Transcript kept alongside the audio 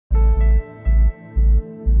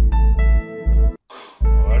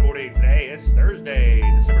Today is Thursday,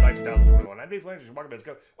 December 9th, 2021. I'm Dave Landry. Welcome to Let's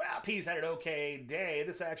Go. Well, P's had an okay day.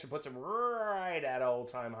 This action puts him right at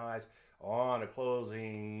all-time highs on a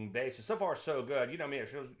closing basis. So far, so good. You know me, I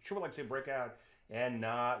sure would like to see a breakout and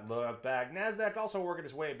not look back. NASDAQ also working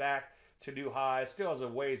its way back to new highs. Still has a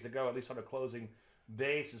ways to go, at least on the closing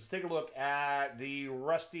basis. Take a look at the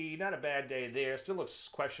Rusty. Not a bad day there. Still looks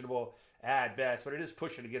questionable at best, but it is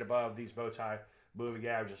pushing to get above these bow tie moving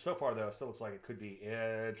averages. So far, though, it still looks like it could be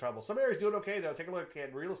in trouble. Some areas doing okay, though. Take a look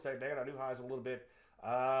at real estate. They got new highs, a little bit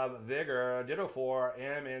of vigor. Ditto for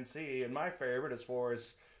MNC. And my favorite, as far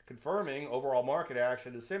as confirming overall market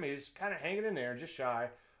action, the semis kind of hanging in there, just shy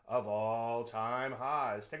of all-time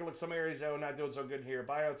highs. Take a look at some areas, though, not doing so good here.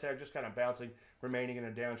 Biotech just kind of bouncing, remaining in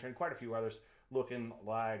a downtrend. Quite a few others looking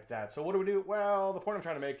like that. So what do we do? Well, the point I'm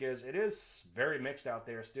trying to make is it is very mixed out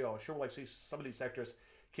there still. Sure would like to see some of these sectors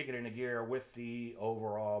kicking into gear with the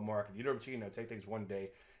overall market. You know, take things one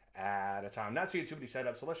day at a time. Not seeing too many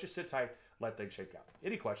setups, so let's just sit tight, let things shake out.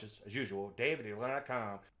 Any questions, as usual, Dave at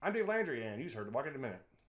DaveLandry.com. I'm Dave Landry, and you just heard the market in a minute.